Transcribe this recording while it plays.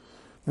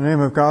In the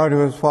name of God,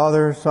 who is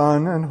Father,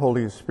 Son, and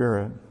Holy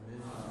Spirit.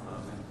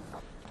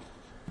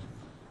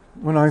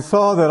 When I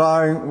saw that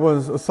I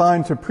was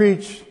assigned to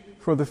preach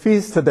for the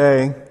feast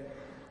today,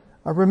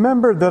 I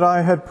remembered that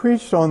I had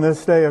preached on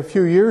this day a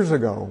few years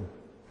ago.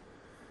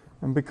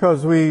 And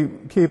because we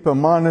keep a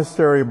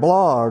monastery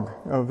blog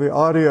of the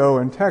audio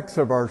and text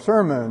of our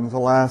sermons the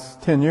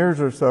last 10 years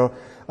or so,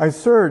 I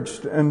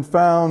searched and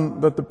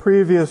found that the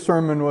previous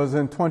sermon was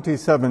in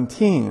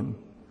 2017.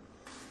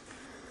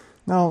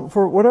 Now,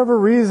 for whatever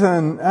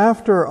reason,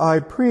 after I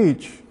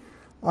preach,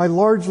 I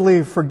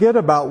largely forget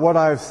about what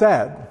I've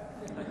said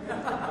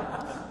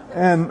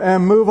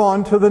and move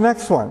on to the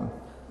next one.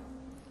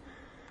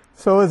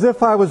 So as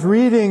if I was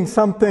reading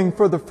something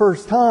for the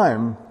first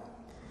time,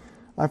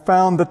 I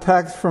found the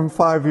text from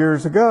 5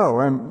 years ago.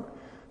 And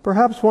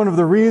perhaps one of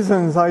the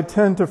reasons I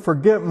tend to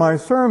forget my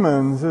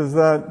sermons is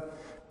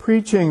that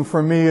preaching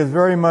for me is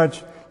very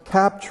much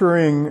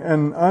capturing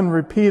an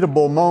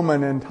unrepeatable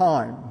moment in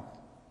time.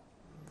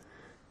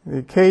 The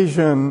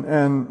occasion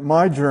and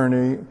my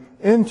journey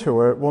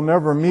into it will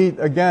never meet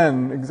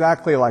again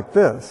exactly like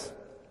this.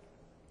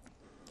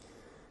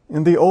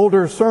 In the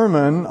older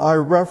sermon, I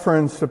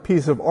referenced a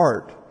piece of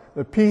art,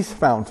 the Peace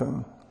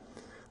Fountain,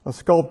 a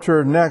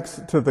sculpture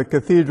next to the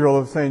Cathedral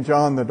of St.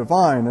 John the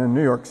Divine in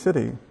New York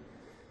City.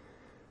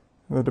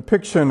 The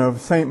depiction of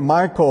St.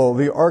 Michael,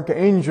 the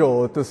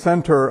archangel at the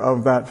center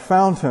of that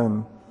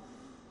fountain,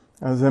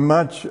 as in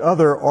much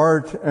other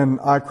art and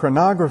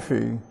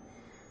iconography,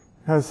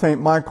 has St.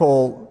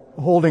 Michael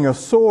holding a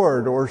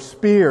sword or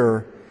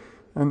spear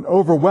and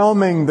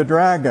overwhelming the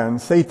dragon,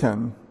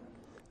 Satan,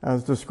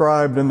 as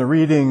described in the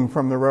reading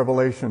from the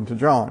Revelation to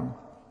John.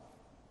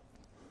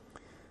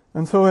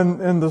 And so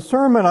in the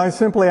sermon, I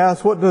simply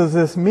asked, what does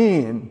this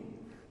mean?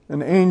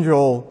 An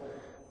angel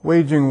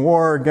waging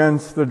war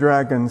against the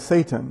dragon,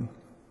 Satan.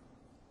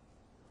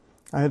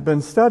 I had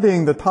been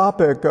studying the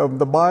topic of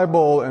the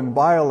Bible and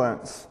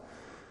violence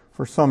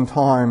for some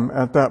time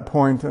at that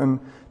point and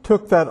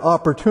took that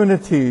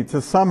opportunity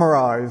to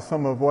summarize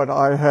some of what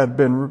I had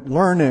been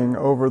learning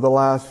over the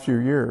last few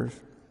years.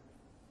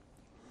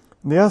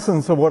 The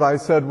essence of what I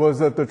said was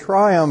that the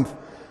triumph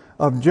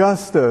of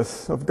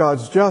justice, of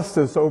God's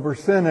justice over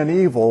sin and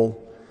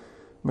evil,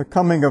 the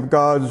coming of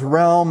God's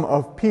realm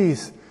of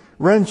peace,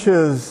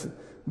 wrenches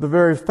the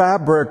very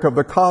fabric of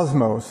the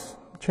cosmos,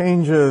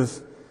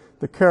 changes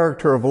the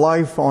character of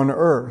life on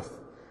earth,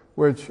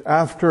 which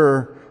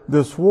after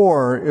this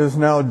war is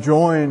now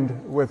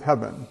joined with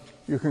heaven.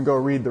 You can go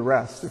read the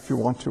rest if you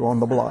want to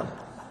on the blog.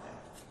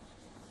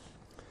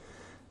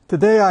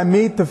 Today I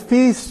meet the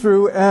feast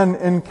through an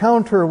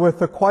encounter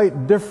with a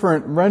quite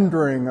different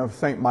rendering of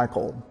St.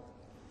 Michael.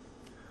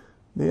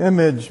 The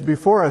image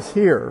before us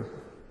here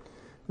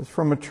is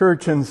from a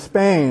church in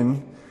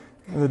Spain.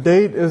 The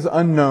date is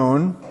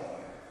unknown,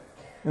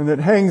 and it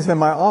hangs in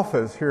my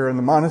office here in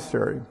the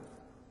monastery.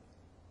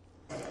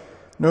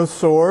 No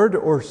sword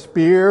or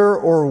spear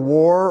or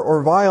war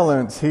or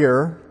violence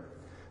here.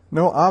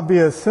 No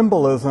obvious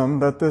symbolism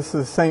that this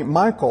is St.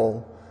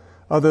 Michael,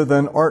 other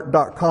than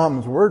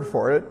art.com's word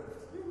for it.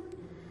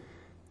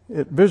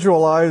 It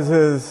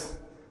visualizes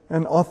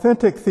an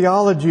authentic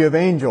theology of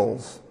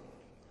angels,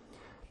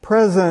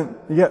 present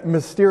yet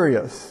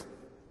mysterious,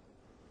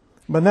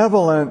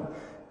 benevolent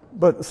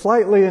but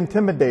slightly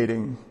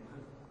intimidating,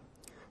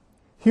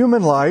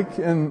 human-like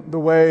in the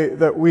way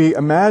that we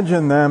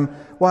imagine them,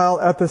 while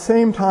at the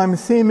same time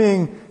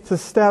seeming to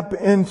step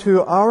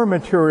into our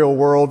material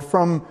world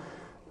from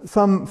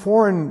some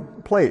foreign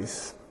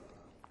place.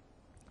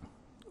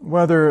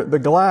 Whether the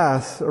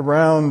glass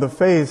around the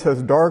face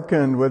has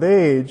darkened with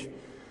age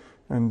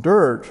and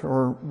dirt,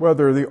 or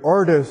whether the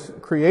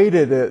artist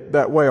created it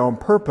that way on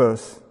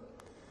purpose,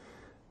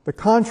 the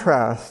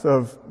contrast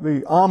of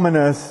the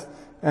ominous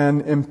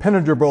and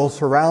impenetrable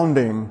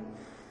surrounding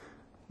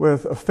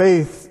with a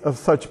faith of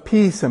such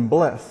peace and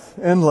bliss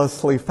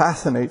endlessly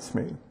fascinates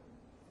me.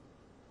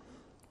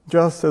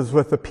 Just as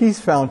with the Peace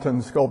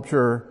Fountain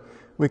sculpture,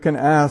 we can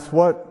ask,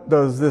 what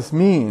does this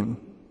mean?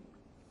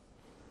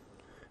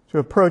 To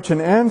approach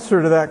an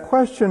answer to that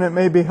question, it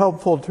may be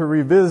helpful to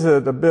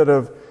revisit a bit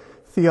of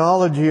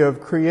theology of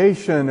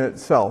creation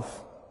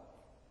itself.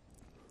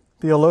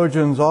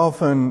 Theologians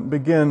often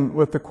begin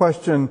with the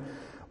question,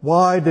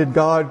 why did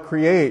God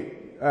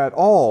create at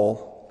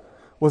all?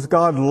 Was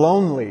God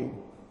lonely?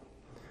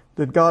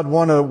 Did God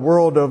want a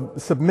world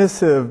of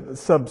submissive,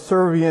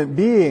 subservient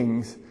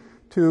beings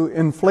to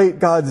inflate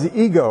God's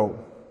ego?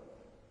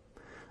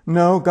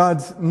 No,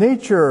 God's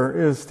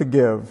nature is to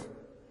give,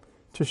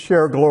 to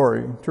share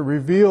glory, to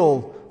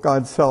reveal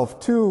God's self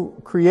to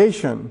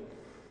creation,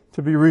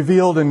 to be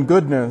revealed in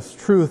goodness,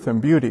 truth, and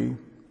beauty.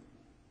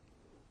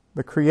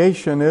 The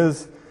creation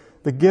is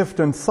the gift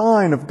and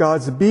sign of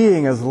God's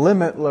being as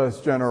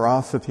limitless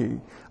generosity,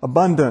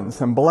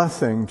 abundance, and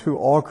blessing to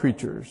all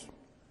creatures.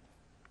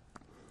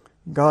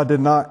 God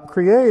did not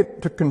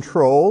create to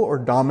control or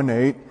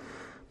dominate,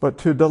 but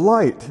to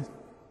delight.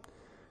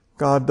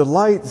 God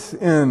delights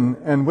in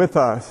and with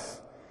us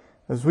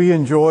as we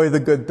enjoy the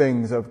good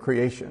things of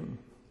creation.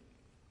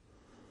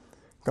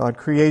 God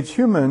creates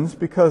humans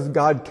because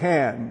God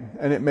can,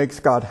 and it makes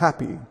God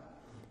happy.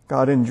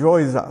 God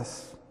enjoys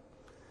us.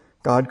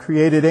 God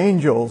created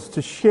angels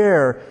to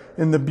share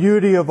in the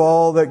beauty of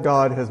all that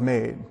God has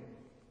made,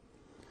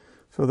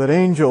 so that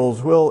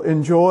angels will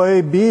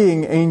enjoy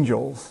being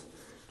angels,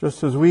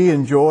 just as we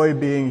enjoy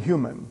being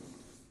human.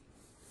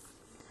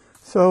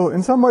 So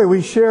in some way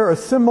we share a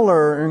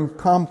similar and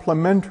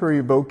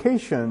complementary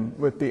vocation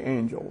with the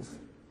angels,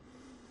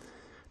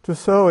 to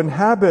so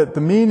inhabit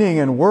the meaning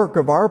and work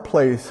of our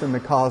place in the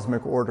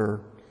cosmic order,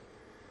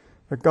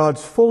 that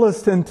God's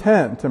fullest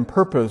intent and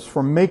purpose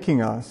for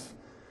making us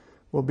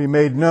will be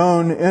made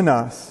known in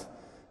us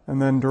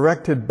and then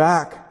directed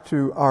back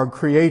to our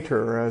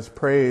Creator as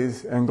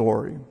praise and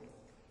glory.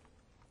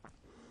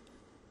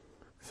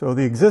 So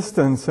the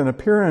existence and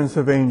appearance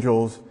of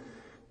angels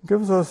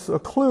gives us a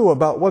clue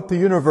about what the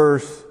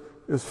universe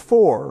is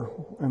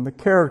for and the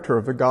character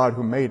of the God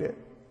who made it.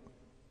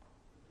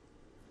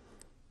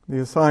 The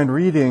assigned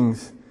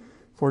readings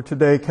for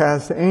today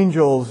cast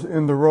angels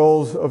in the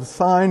roles of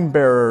sign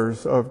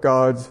bearers of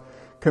God's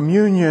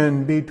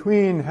communion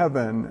between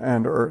heaven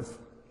and earth.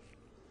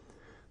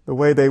 The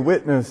way they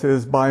witness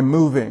is by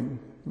moving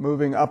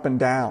up and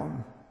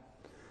down.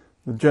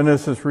 The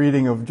Genesis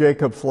reading of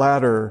Jacob's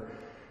ladder,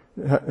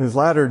 his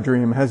ladder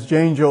dream, has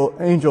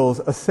angels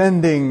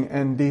ascending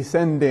and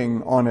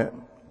descending on it.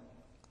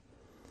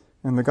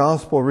 In the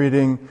Gospel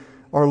reading,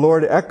 our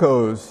Lord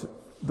echoes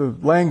the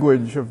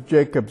language of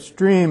Jacob's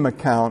dream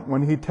account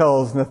when he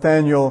tells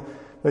Nathanael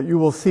that you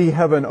will see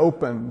heaven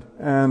opened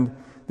and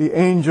the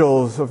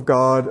angels of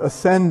God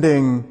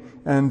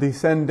ascending and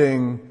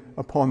descending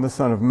upon the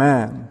Son of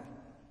Man.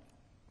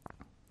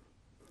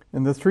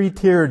 In the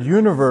three-tiered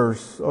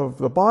universe of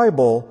the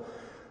Bible,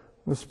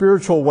 the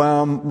spiritual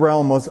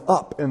realm was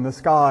up in the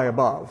sky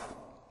above,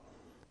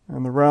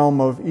 and the realm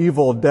of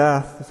evil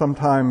death,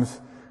 sometimes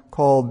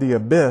called the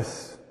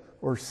abyss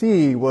or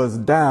sea, was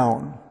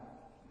down.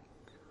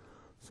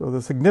 So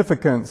the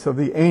significance of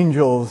the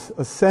angels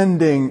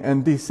ascending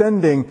and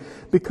descending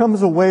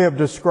becomes a way of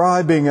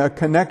describing a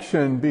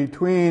connection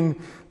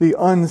between the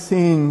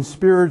unseen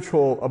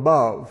spiritual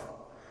above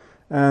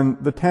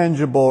and the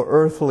tangible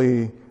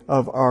earthly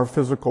of our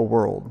physical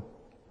world.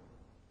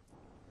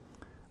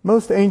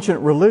 Most ancient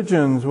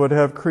religions would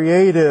have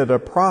created a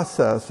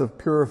process of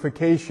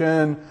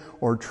purification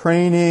or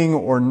training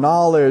or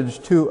knowledge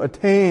to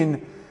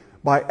attain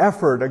by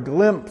effort a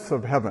glimpse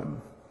of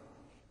heaven.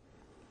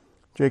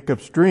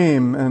 Jacob's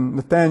dream and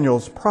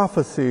Nathanael's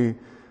prophecy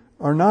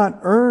are not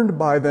earned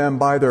by them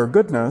by their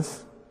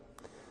goodness.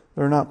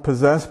 They're not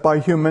possessed by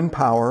human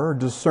power,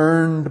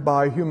 discerned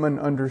by human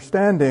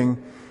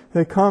understanding.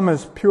 They come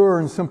as pure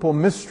and simple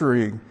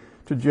mystery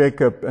to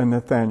Jacob and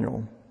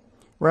Nathanael.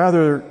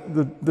 Rather,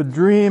 the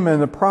dream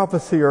and the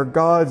prophecy are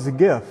God's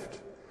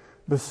gift,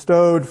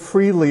 bestowed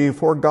freely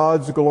for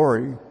God's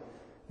glory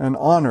and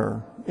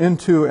honor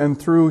into and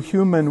through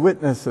human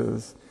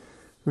witnesses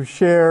who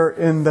share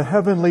in the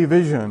heavenly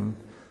vision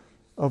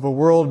of a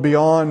world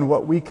beyond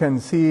what we can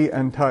see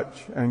and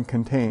touch and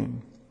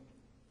contain.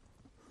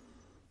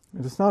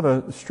 It is not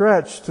a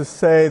stretch to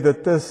say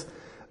that this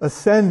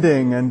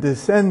ascending and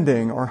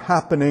descending are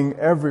happening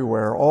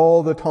everywhere,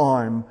 all the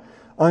time,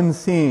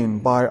 unseen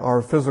by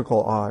our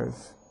physical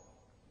eyes.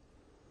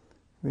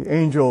 The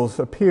angels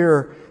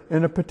appear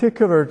in a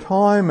particular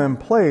time and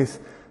place,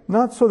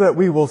 not so that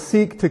we will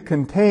seek to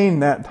contain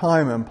that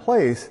time and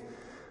place,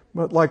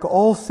 but like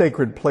all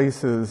sacred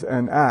places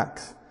and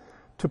acts,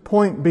 to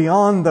point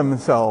beyond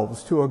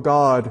themselves to a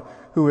God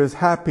who is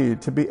happy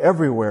to be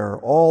everywhere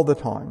all the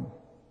time.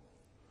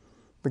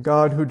 The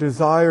God who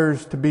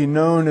desires to be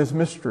known as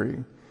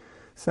mystery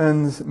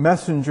sends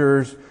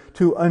messengers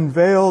to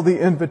unveil the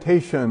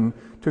invitation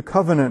to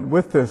covenant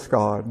with this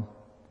God.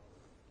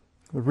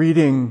 The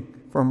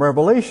reading from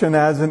Revelation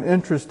adds an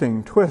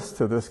interesting twist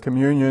to this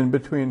communion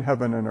between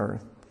heaven and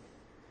earth.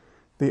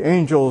 The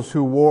angels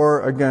who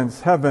war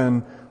against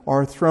heaven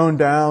are thrown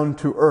down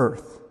to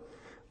earth,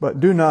 but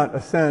do not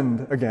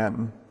ascend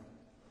again.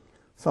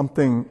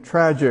 Something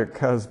tragic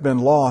has been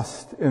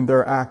lost in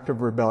their act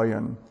of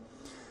rebellion.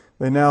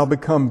 They now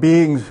become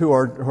beings who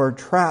are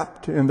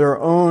trapped in their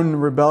own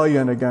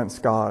rebellion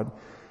against God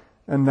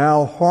and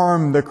now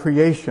harm the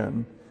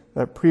creation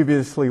that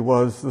previously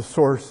was the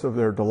source of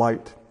their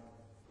delight.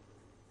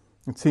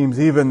 It seems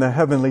even the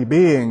heavenly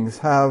beings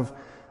have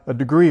a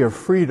degree of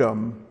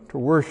freedom to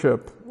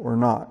worship or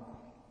not.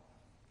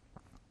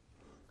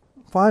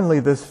 Finally,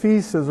 this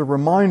feast is a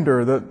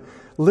reminder that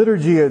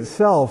liturgy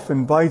itself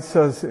invites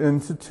us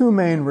into two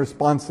main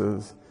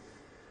responses.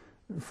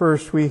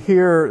 First, we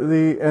hear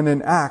and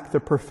enact the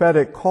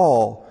prophetic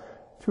call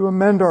to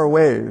amend our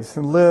ways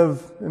and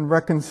live in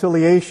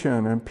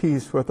reconciliation and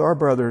peace with our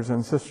brothers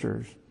and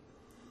sisters.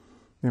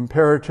 The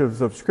imperatives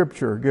of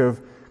Scripture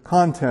give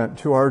content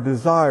to our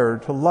desire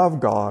to love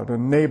God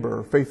and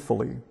neighbor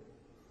faithfully.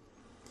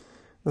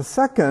 The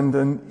second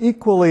and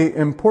equally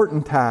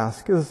important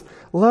task is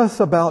less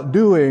about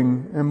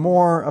doing and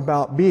more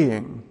about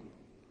being.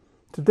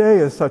 Today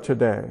is such a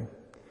day.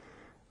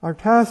 Our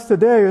task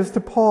today is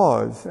to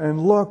pause and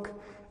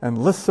look and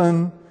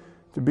listen,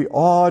 to be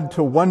awed,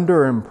 to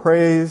wonder and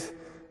praise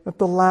at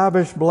the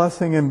lavish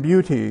blessing and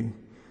beauty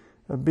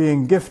of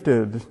being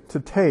gifted to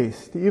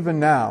taste even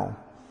now,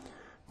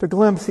 to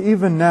glimpse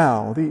even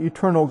now the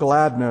eternal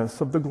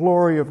gladness of the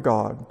glory of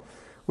God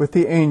with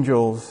the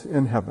angels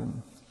in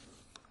heaven.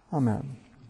 Amen.